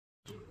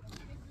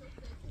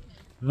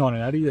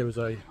1980, there was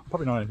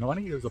probably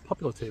 1990, there was a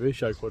popular TV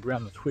show called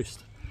Round the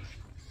Twist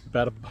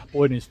about a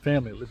boy and his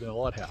family that lived in a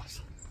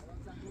lighthouse.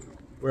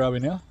 Where are we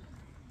now?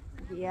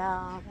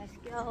 Yeah, let's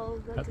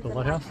go At to the the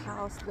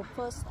lighthouse? the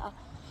first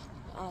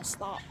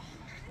stop.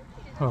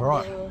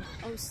 Alright.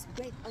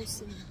 Great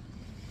Ocean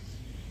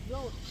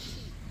Road.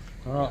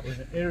 Alright, we're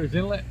in Aries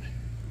Inlet.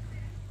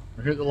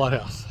 We're here at the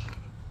lighthouse.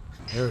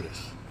 There it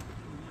is.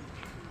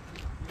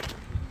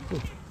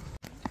 Ooh.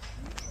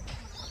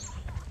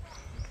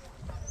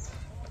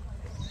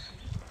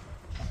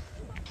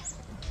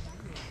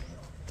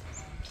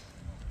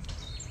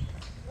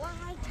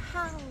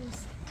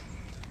 Lighthouse.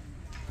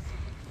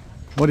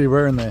 What are you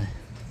wearing there?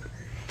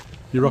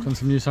 You rocking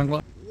some new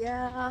sunglasses?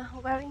 Yeah,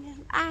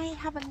 I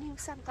have a new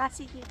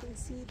sunglasses. You can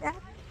see that.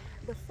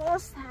 This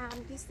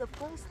is the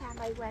first time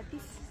I wear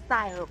this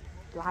style of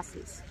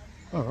glasses.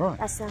 Alright.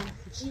 That's a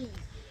G.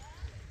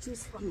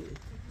 Choose for me.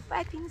 But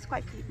I think it's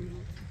quite fit me.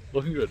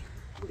 Looking good.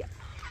 Yeah.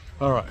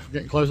 Alright,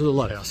 getting closer to the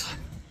lighthouse.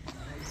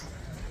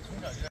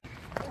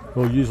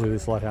 Well, usually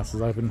this lighthouse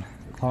is open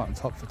on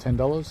top for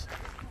 $10.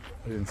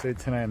 You can see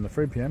 10 AM to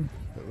 3 PM,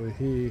 but we're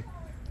here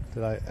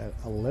today at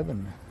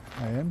 11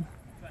 AM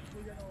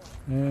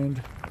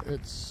and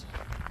it's,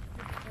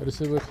 what is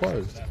it, we're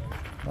closed.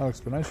 No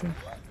explanation,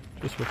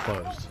 just we're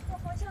closed.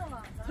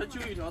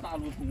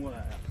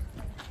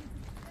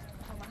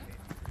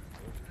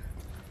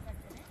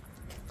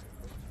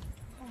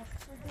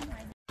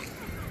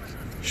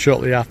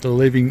 Shortly after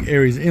leaving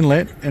Aries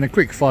Inlet and a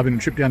quick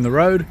 5-minute trip down the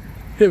road,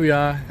 here we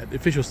are at the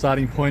official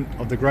starting point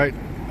of the Great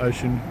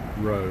Ocean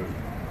Road.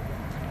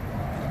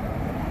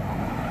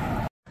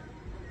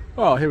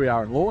 Well, here we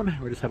are in Lorne.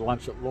 We just had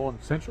lunch at Lorne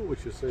Central,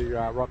 which you see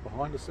right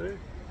behind us there.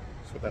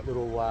 It's got that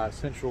little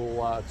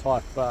central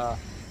type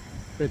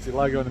fancy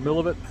logo in the middle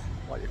of it,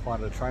 like you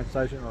find at a train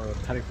station or a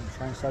Paddington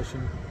train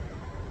station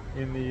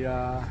in the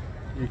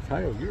UK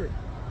or Europe.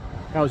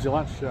 How was your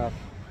lunch?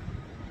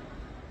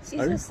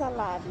 Caesar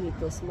salad with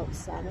the smoked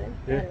salmon.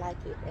 Yeah. I like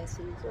it as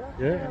usual.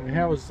 Yeah, and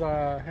how was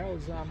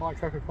my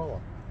Coca-Cola?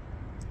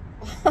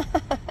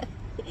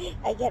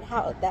 I get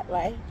out that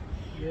way.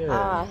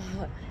 Yeah.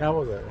 How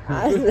was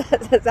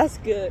it? That's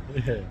good.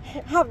 Yeah.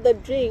 Have the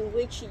drink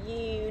which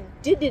you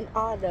didn't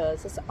order.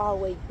 So it's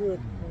always good.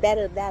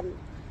 Better than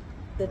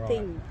the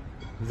thing.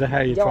 Is that how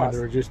you're trying to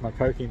reduce my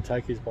Coke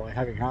intake, is by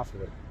having half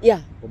of it?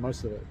 Yeah. Or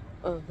most of it?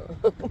 All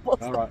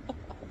right.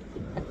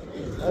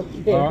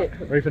 Okay. All right,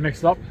 ready for the next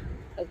stop?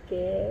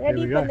 Okay.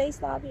 Ready for next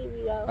stop? Here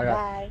we go.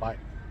 Okay. Bye.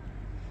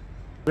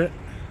 Bye.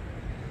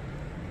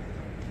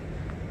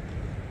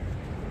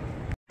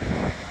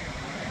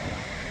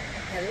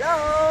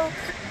 Hello.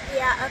 We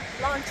are at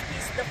Launch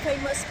Beach, the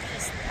famous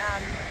beach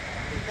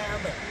in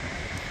Melbourne.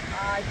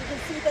 You can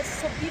see that's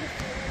so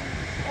beautiful.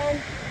 And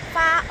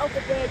far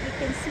over there, you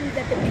can see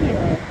that the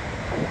pier.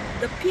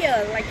 The pier,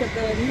 like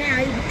now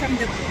it become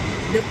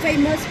the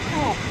famous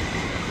port.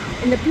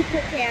 And the people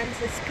can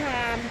just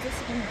come,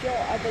 just enjoy,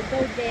 or they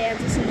go there,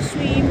 just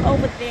swim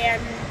over there,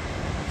 and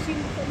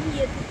swim from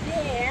here to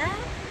there.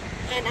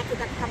 And after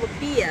that, have a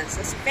beer.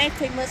 So it's a very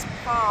famous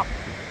port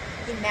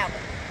in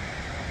Melbourne.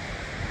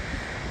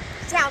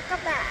 Chào các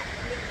bạn,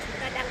 chúng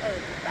ta đang ở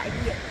bãi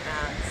biển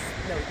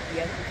nổi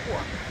tiếng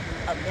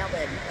ở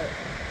Melbourne,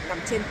 nằm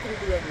trên cung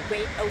đường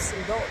Great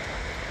Ocean Road.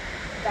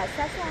 Và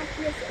xa xa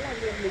kia sẽ là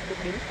liền một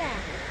bến cảng.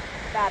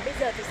 Và bây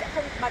giờ thì sẽ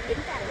không bằng bến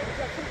cảng nữa, bây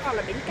giờ không còn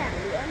là bến cảng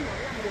nữa, nó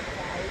là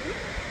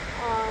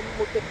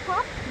một cái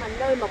pub mà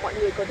nơi mà mọi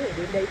người có thể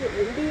đến đấy để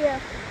uống bia,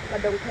 và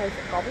đồng thời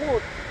sẽ có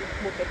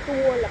một cái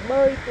tour là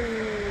bơi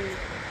từ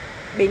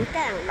bến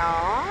cảng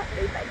đó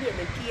đến bãi biển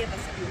bên kia và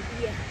sẽ uống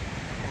bia.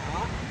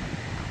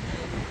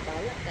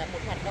 Đó là cả một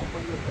hoạt động mà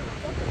người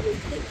rất là yêu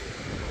thích.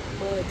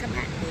 Mời các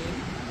bạn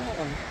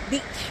đến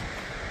beach.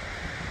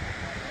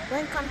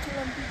 Welcome to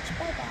Long Beach.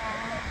 Bye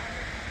bye.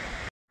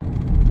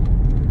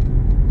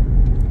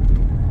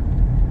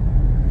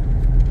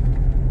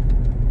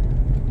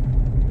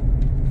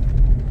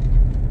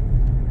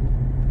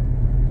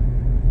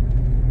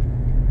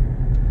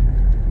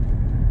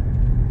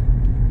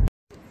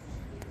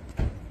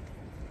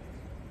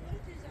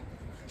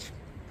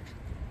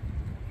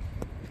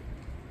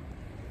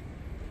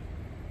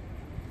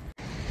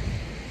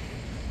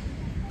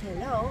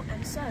 Hello,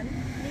 I'm Sun.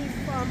 Me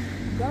from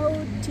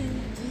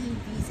Go2G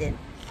Vision.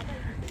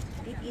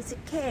 It is a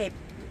cape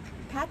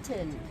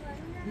pattern.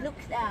 Look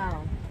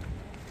down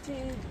to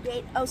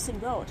Great Ocean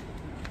Road.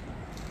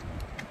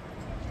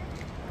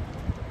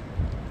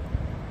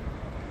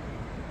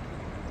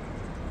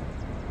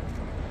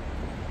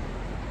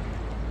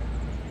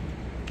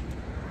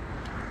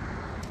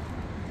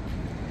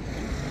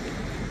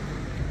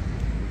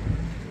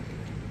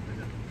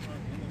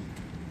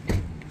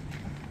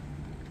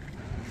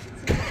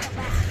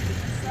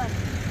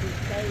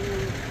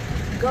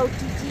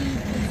 Go2G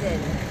Vision.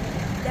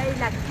 Đây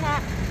là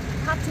cap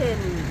pattern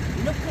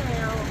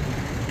lookout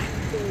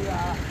to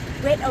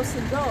Great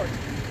Ocean Road.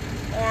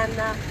 And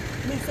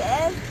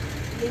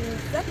mình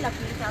rất là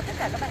khuyến cáo tất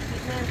cả các bạn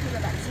Việt Nam khi mà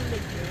bạn du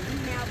lịch đến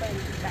Melbourne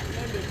thì bạn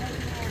nên đến đây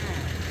nha.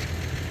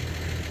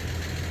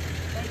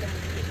 Đây là một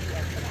địa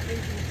điểm Và bên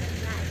phía trên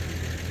này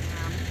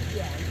ngắm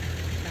biển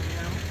và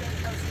ngắm Great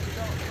Ocean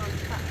Road còn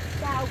thật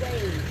xa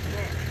way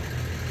nè.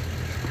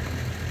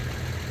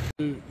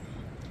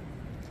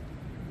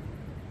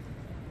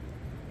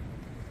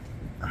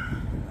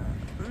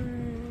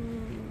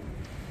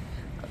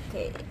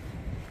 Okay,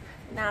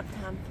 nap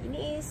time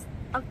finished.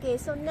 Okay,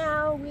 so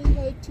now we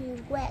head to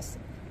west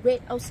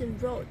Great Ocean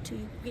Road to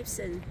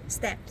Gibson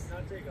Steps.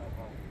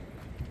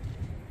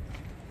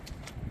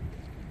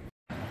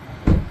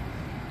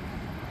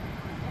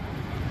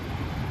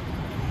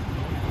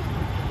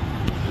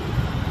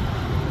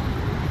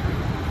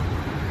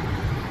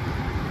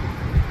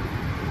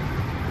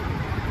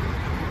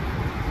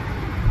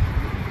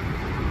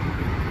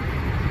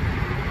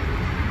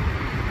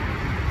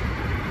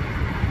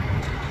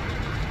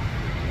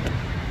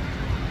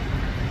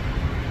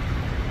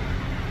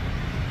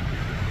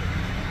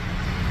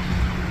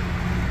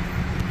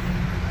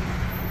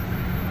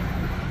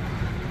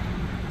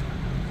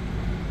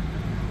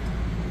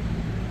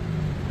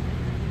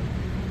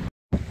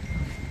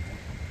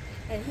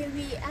 And here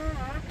we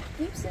are,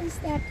 Gibson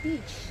Step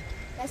Beach.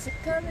 There's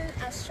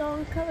a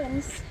strong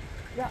currents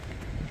that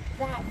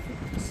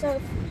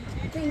serve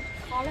deep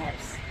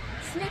collapse,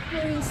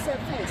 slippery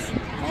surface.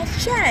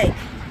 Let's check.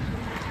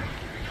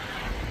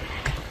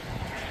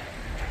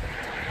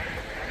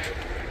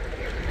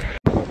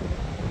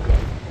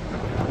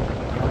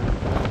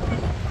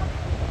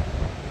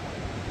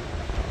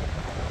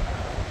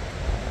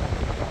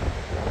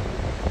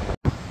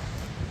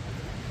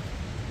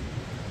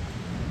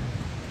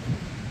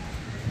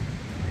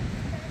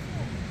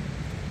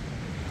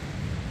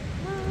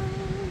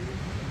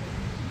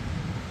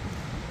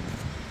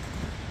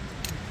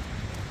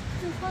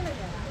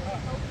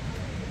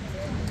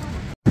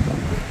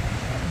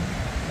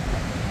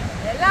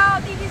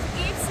 Hello, this is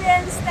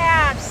Gibson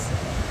Steps.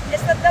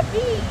 It's at the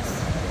beach.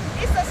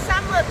 It's a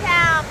summer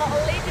time, but a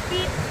little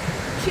bit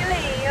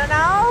chilly, you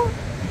know.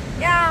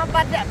 Yeah,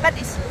 but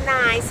it's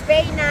nice,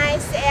 very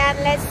nice. And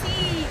let's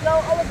see, go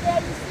over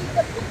there. You see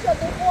the picture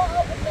before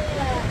over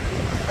there.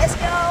 Let's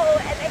go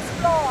and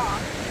explore.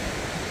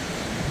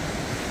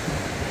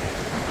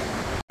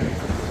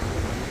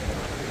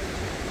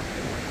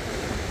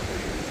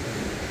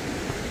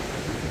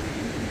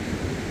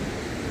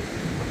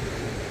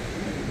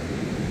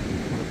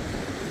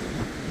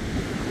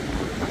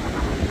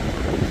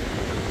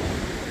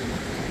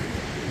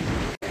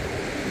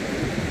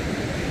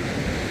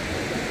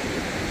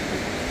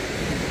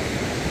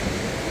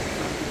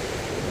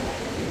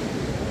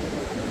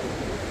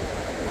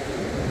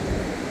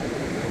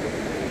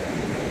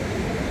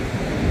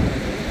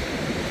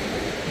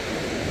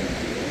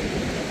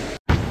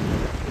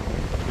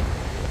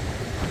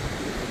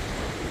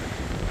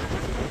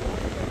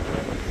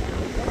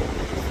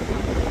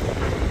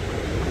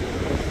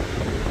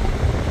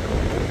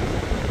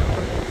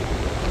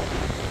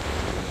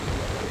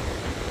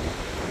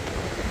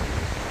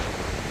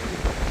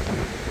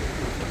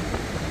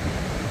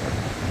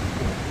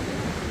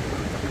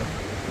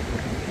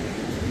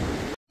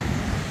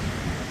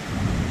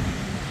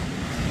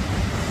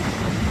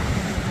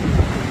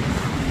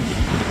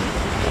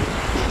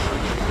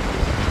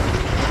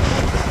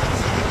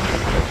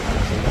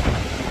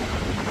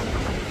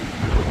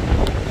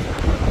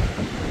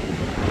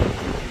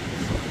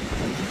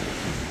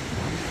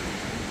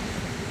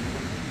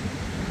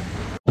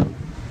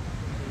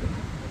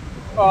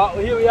 Alright,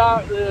 well here we are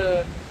at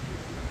the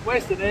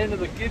western end of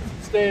the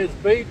Gibson Stairs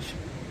beach.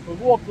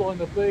 We've walked along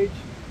the beach,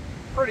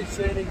 pretty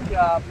scenic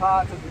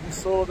parts as we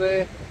just saw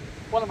there.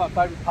 One of my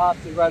favourite parts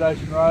of the Great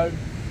Ocean Road.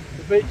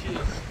 The beach is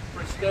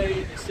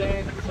pristine, the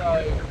sand is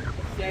so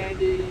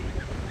sandy,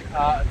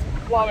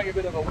 it's blowing a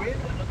bit of a wind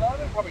at the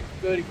moment, probably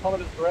 30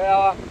 kilometres per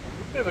hour. A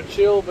bit of a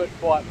chill but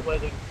quite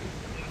pleasant.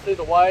 You can see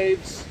the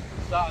waves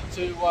starting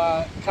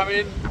to come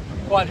in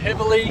quite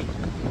heavily.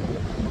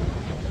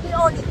 We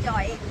all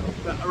enjoy it.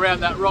 Around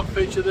that rock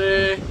feature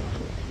there,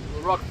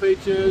 the rock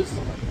features.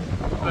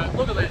 But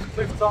look at these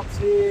cliff tops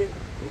here.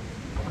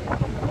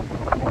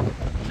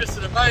 Just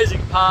an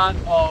amazing part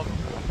of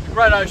the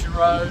Great Ocean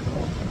Road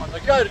on the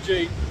Go to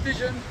G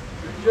Vision,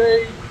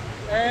 G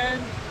and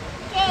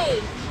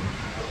Okay.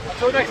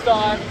 until next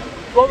time,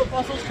 12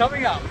 Apostles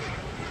coming up.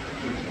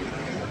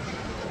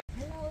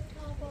 Hello,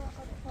 Tower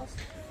of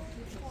Apostles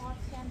before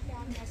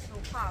Champion National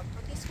Park.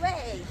 This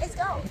way. Let's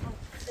go.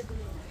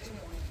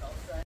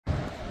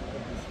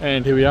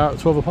 And here we are at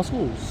 12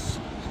 Apostles.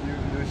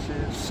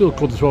 Still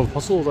called the 12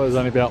 Apostles. There's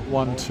only about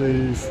 1,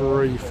 2,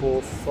 3,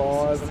 4,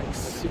 5, I think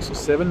 6 or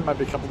 7,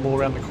 maybe a couple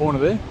more around the corner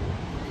there.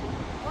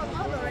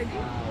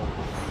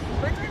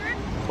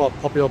 Quite a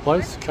popular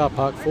place, car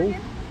park full,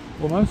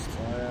 almost.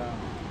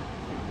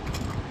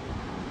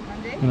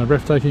 And a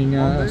breathtaking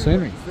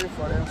scenery.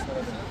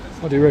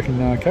 What do you reckon,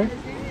 Kate?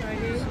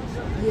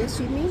 Yes,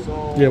 you mean?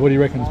 Yeah, what do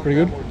you reckon? It's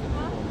pretty good?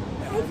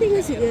 I think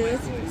it's good. I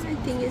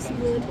think it's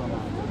good.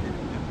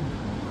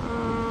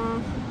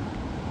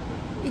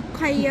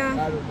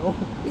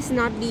 It's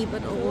not deep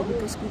at all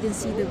because we can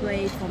see the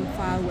wave from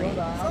far away.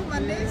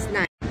 It's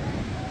nice.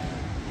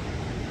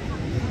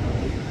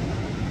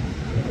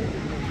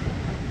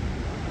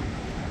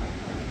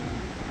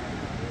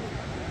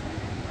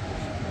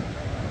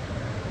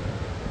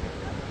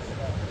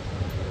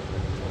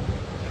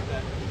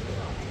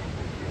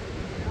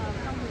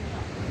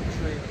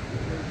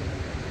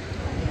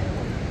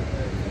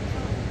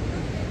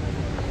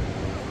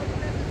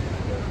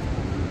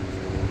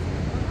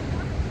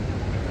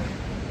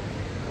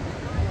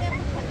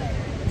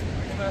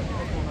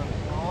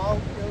 Đó,